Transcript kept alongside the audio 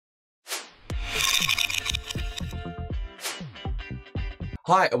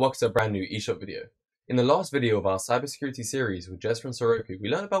Hi and welcome to a brand new eShop video. In the last video of our cybersecurity series with Jez from SEROCU, we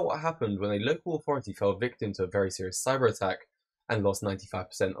learned about what happened when a local authority fell victim to a very serious cyber attack and lost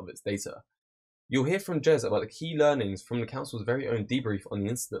 95% of its data. You'll hear from Jez about the key learnings from the council's very own debrief on the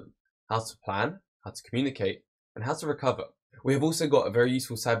incident, how to plan, how to communicate, and how to recover. We have also got a very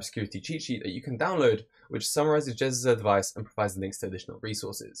useful cybersecurity cheat sheet that you can download, which summarizes Jez's advice and provides links to additional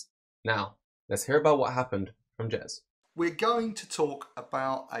resources. Now, let's hear about what happened from Jez. We're going to talk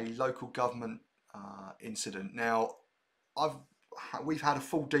about a local government incident. Now, we've had a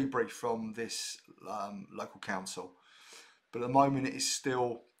full debrief from this local council, but at the moment it is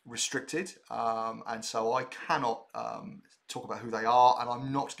still restricted, and so I cannot talk about who they are, and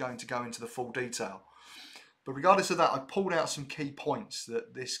I'm not going to go into the full detail. But regardless of that, I pulled out some key points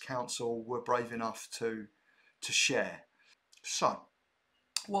that this council were brave enough to share. So,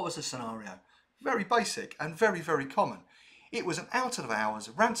 what was the scenario? Very basic and very, very common. It was an out-of-hours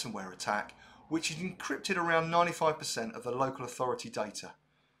ransomware attack which had encrypted around 95% of the local authority data.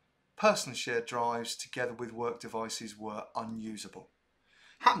 Personal shared drives together with work devices were unusable.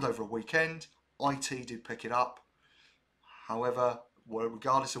 Happened over a weekend. IT did pick it up. However,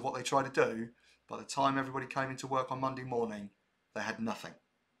 regardless of what they tried to do, by the time everybody came into work on Monday morning, they had nothing.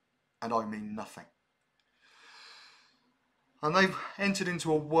 And I mean nothing. And they've entered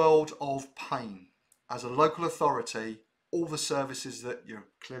into a world of pain. As a local authority, all the services that you're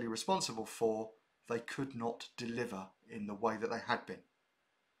clearly responsible for, they could not deliver in the way that they had been.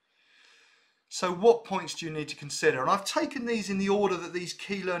 So what points do you need to consider? And I've taken these in the order that these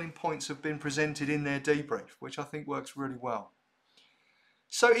key learning points have been presented in their debrief, which I think works really well.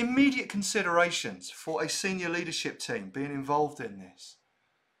 So immediate considerations for a senior leadership team being involved in this.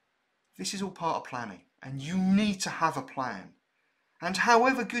 This is all part of planning, and you need to have a plan. And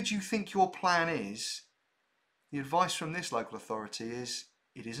however good you think your plan is, the advice from this local authority is,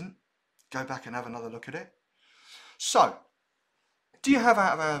 it isn't. Go back and have another look at it. So, do you have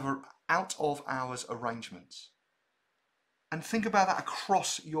out of hours arrangements? And think about that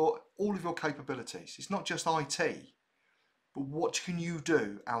across all of your capabilities. It's not just IT, but what can you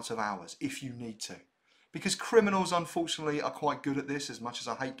do out of hours if you need to? Because criminals, unfortunately, are quite good at this, as much as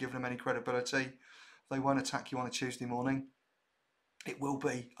I hate giving them any credibility. They won't attack you on a Tuesday morning. It will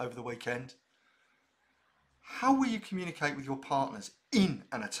be over the weekend. How will you communicate with your partners in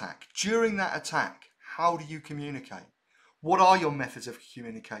an attack? During that attack, how do you communicate? What are your methods of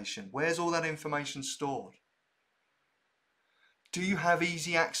communication? Where's all that information stored? Do you have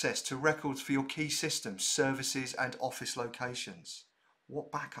easy access to records for your key systems, services and office locations?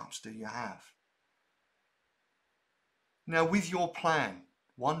 What backups do you have? Now with your plan,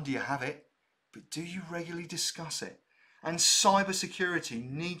 one, do you have it? But do you regularly discuss it? And cybersecurity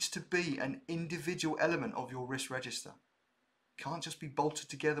needs to be an individual element of your risk register. It can't just be bolted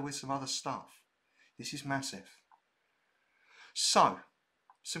together with some other stuff. This is massive. So,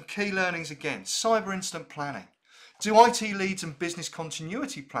 some key learnings again. Cyber incident planning. Do IT leads and business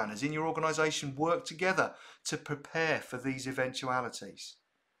continuity planners in your organisation work together to prepare for these eventualities?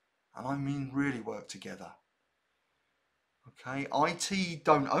 And I mean really work together. Okay, IT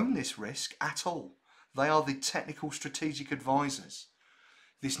don't own this risk at all. They are the technical strategic advisors.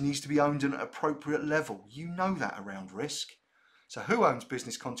 This needs to be owned at an appropriate level. You know that around risk. So who owns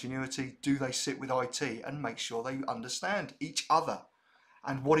business continuity? Do they sit with IT and make sure they understand each other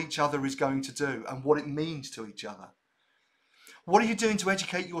and what each other is going to do and what it means to each other? What are you doing to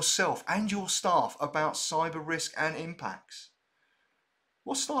educate yourself and your staff about cyber risk and impacts?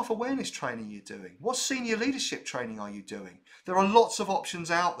 What staff awareness training are you doing? What senior leadership training are you doing? There are lots of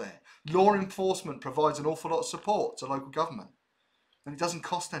options out there. Law enforcement provides an awful lot of support to local government, and it doesn't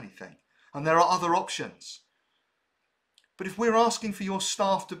cost anything. And there are other options. But if we're asking for your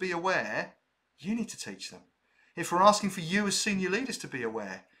staff to be aware, you need to teach them. If we're asking for you as senior leaders to be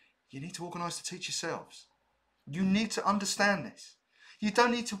aware, you need to organise to teach yourselves. You need to understand this. You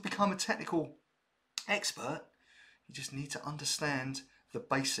don't need to become a technical expert. You just need to understand the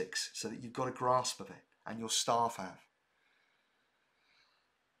basics so that you've got a grasp of it and your staff have.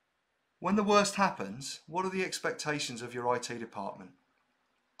 When the worst happens, what are the expectations of your IT department?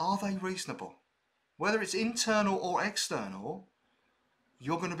 Are they reasonable? Whether it's internal or external,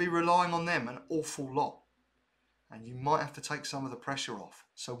 you're going to be relying on them an awful lot. And you might have to take some of the pressure off.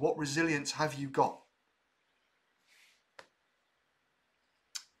 So what resilience have you got?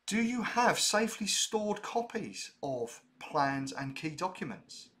 Do you have safely stored copies of plans and key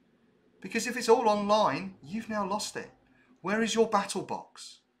documents? Because if it's all online, you've now lost it. Where is your battle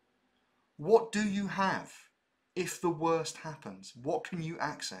box? What do you have if the worst happens? What can you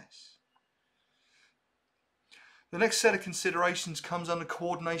access? The next set of considerations comes under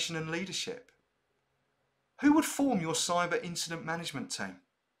coordination and leadership. Who would form your cyber incident management team?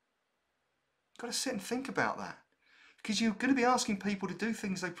 You've got to sit and think about that, because you're going to be asking people to do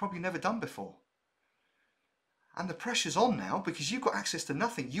things they've probably never done before. And the pressure's on now because you've got access to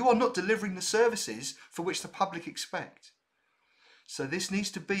nothing. You are not delivering the services for which the public expect. So this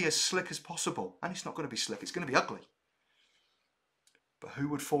needs to be as slick as possible. And it's not going to be slick, it's going to be ugly. But who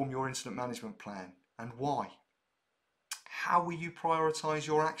would form your incident management plan and why? How will you prioritise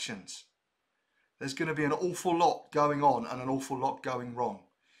your actions? There's going to be an awful lot going on and an awful lot going wrong.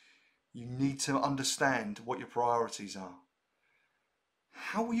 You need to understand what your priorities are.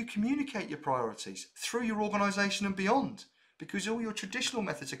 How will you communicate your priorities? Through your organisation and beyond, because all your traditional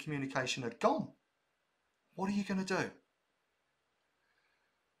methods of communication are gone. What are you going to do?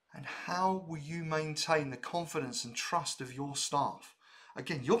 And how will you maintain the confidence and trust of your staff?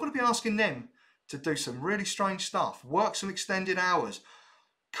 Again, you're going to be asking them to do some really strange stuff, work some extended hours,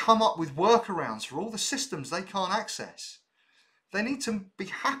 come up with workarounds for all the systems they can't access. They need to be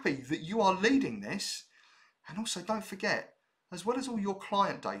happy that you are leading this. And also don't forget, as well as all your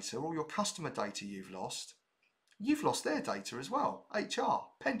client data, all your customer data you've lost their data as well. HR,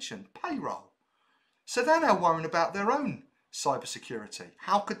 pension, payroll. So they're now worrying about their own cybersecurity.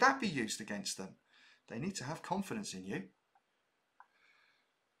 How could that be used against them? They need to have confidence in you.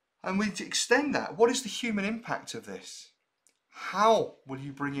 And we extend that. What is the human impact of this? How will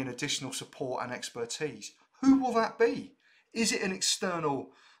you bring in additional support and expertise? Who will that be? Is it an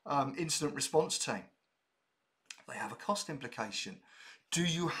external incident response team? They have a cost implication. Do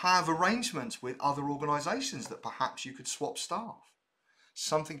you have arrangements with other organisations that perhaps you could swap staff?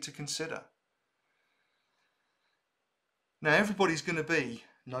 Something to consider. Now everybody's going to be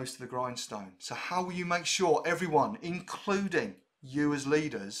nose to the grindstone. So how will you make sure everyone, including you as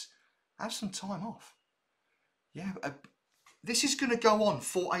leaders, have some time off? Yeah, this is going to go on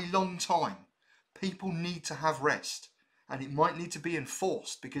for a long time. People need to have rest, and it might need to be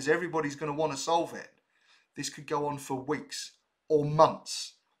enforced because everybody's going to want to solve it. This could go on for weeks or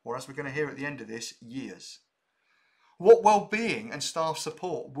months, or as we're going to hear at the end of this, years. What well-being and staff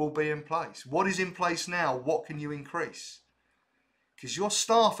support will be in place? What is in place now? What can you increase? Because your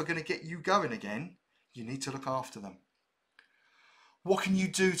staff are going to get you going again. You need to look after them. What can you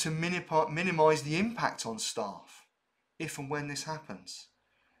do to minimise the impact on staff if and when this happens?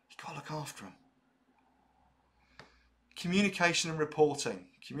 You've got to look after them. Communication and reporting.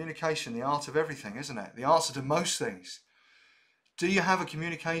 Communication, the art of everything, isn't it? The answer to most things. Do you have a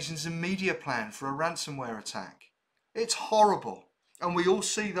communications and media plan for a ransomware attack? It's horrible. And we all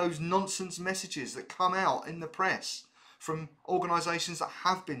see those nonsense messages that come out in the press from organisations that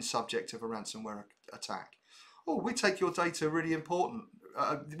have been subject of a ransomware attack. Oh, we take your data really important.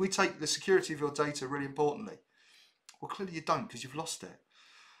 We take the security of your data really importantly. Well, clearly you don't because you've lost it.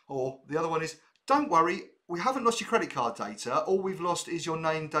 Or the other one is, don't worry, we haven't lost your credit card data. All we've lost is your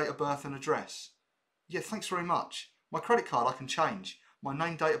name, date of birth and address. Yeah, thanks very much. My credit card I can change. My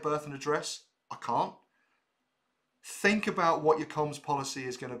name, date of birth and address, I can't. Think about what your comms policy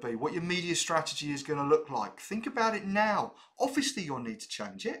is going to be, what your media strategy is going to look like. Think about it now. Obviously you'll need to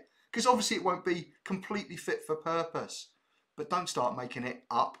change it because obviously it won't be completely fit for purpose. But don't start making it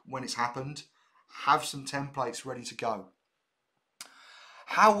up when it's happened. Have some templates ready to go.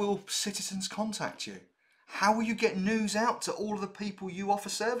 How will citizens contact you? How will you get news out to all of the people you offer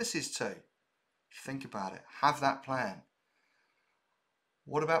services to? Think about it. Have that plan.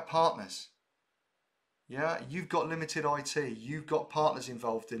 What about partners? Yeah, you've got limited IT. You've got partners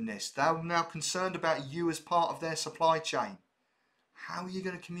involved in this. They're now concerned about you as part of their supply chain. How are you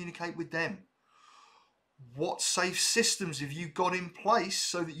going to communicate with them? What safe systems have you got in place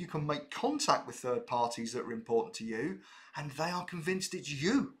so that you can make contact with third parties that are important to you and they are convinced it's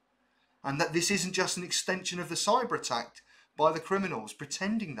you and that this isn't just an extension of the cyber attack by the criminals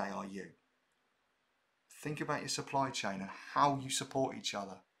pretending they are you? Think about your supply chain and how you support each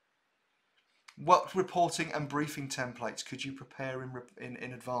other. What reporting and briefing templates could you prepare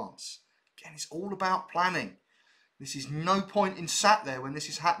in advance? Again, it's all about planning. This is no point in sat there when this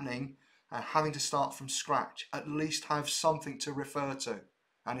is happening and having to start from scratch. At least have something to refer to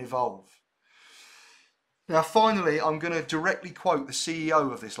and evolve. Now, finally, I'm going to directly quote the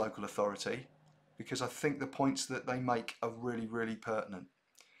CEO of this local authority because I think the points that they make are really, really pertinent.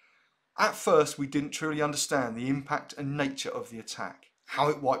 At first, we didn't truly understand the impact and nature of the attack, how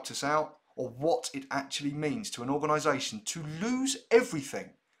it wiped us out, or what it actually means to an organisation to lose everything,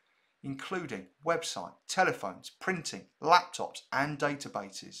 including website, telephones, printing, laptops and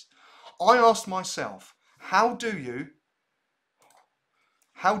databases. I asked myself, how do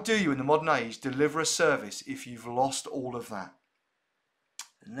How do you in the modern age deliver a service if you've lost all of that?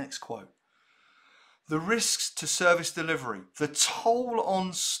 The next quote. The risks to service delivery, the toll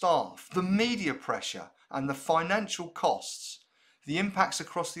on staff, the media pressure and the financial costs, the impacts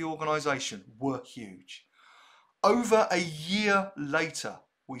across the organisation were huge. Over a year later,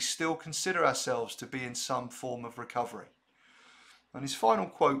 we still consider ourselves to be in some form of recovery. And his final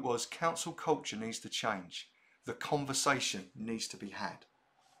quote was, council culture needs to change. The conversation needs to be had.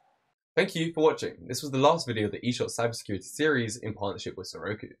 Thank you for watching. This was the last video of the eShot Cybersecurity series in partnership with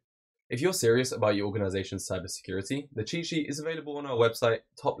SEROCU. If you're serious about your organization's cybersecurity, the cheat sheet is available on our website,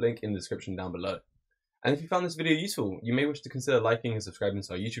 top link in the description down below. And if you found this video useful, you may wish to consider liking and subscribing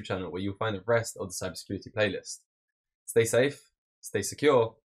to our YouTube channel where you'll find the rest of the cybersecurity playlist. Stay safe, stay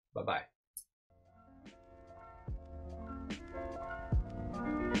secure, bye bye.